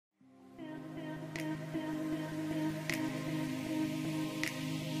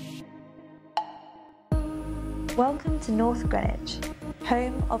Welcome to North Greenwich,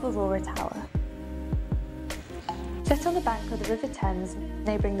 home of Arora Tower. Set on the bank of the River Thames,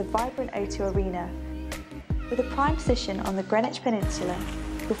 neighbouring the vibrant O2 Arena, with a prime position on the Greenwich Peninsula,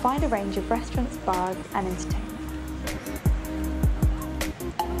 you'll find a range of restaurants, bars and entertainment.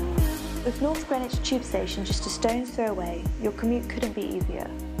 With North Greenwich Tube Station just a stone's throw away, your commute couldn't be easier.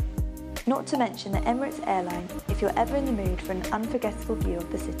 Not to mention the Emirates airline if you're ever in the mood for an unforgettable view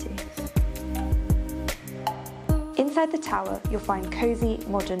of the city. Inside the tower, you'll find cosy,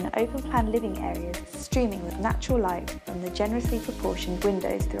 modern, open-plan living areas streaming with natural light from the generously proportioned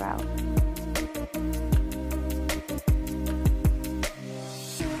windows throughout.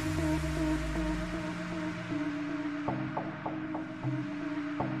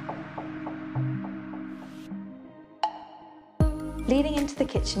 Leading into the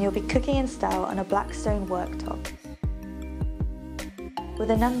kitchen, you'll be cooking in style on a black stone worktop, with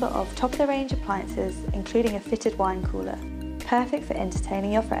a number of top-of-the-range appliances, including a fitted wine cooler, perfect for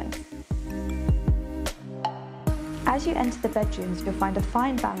entertaining your friends. As you enter the bedrooms, you'll find a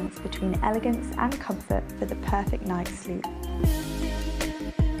fine balance between elegance and comfort for the perfect night's sleep.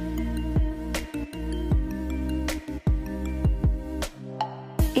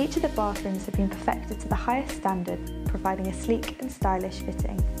 Each of the bathrooms have been perfected to the highest standard, providing a sleek and stylish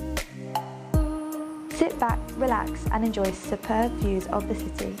fitting. Sit back, relax and enjoy superb views of the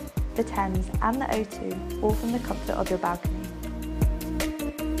city, the Thames and the O2, all from the comfort of your balcony.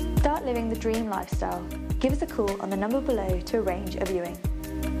 Start living the dream lifestyle. Give us a call on the number below to arrange a viewing.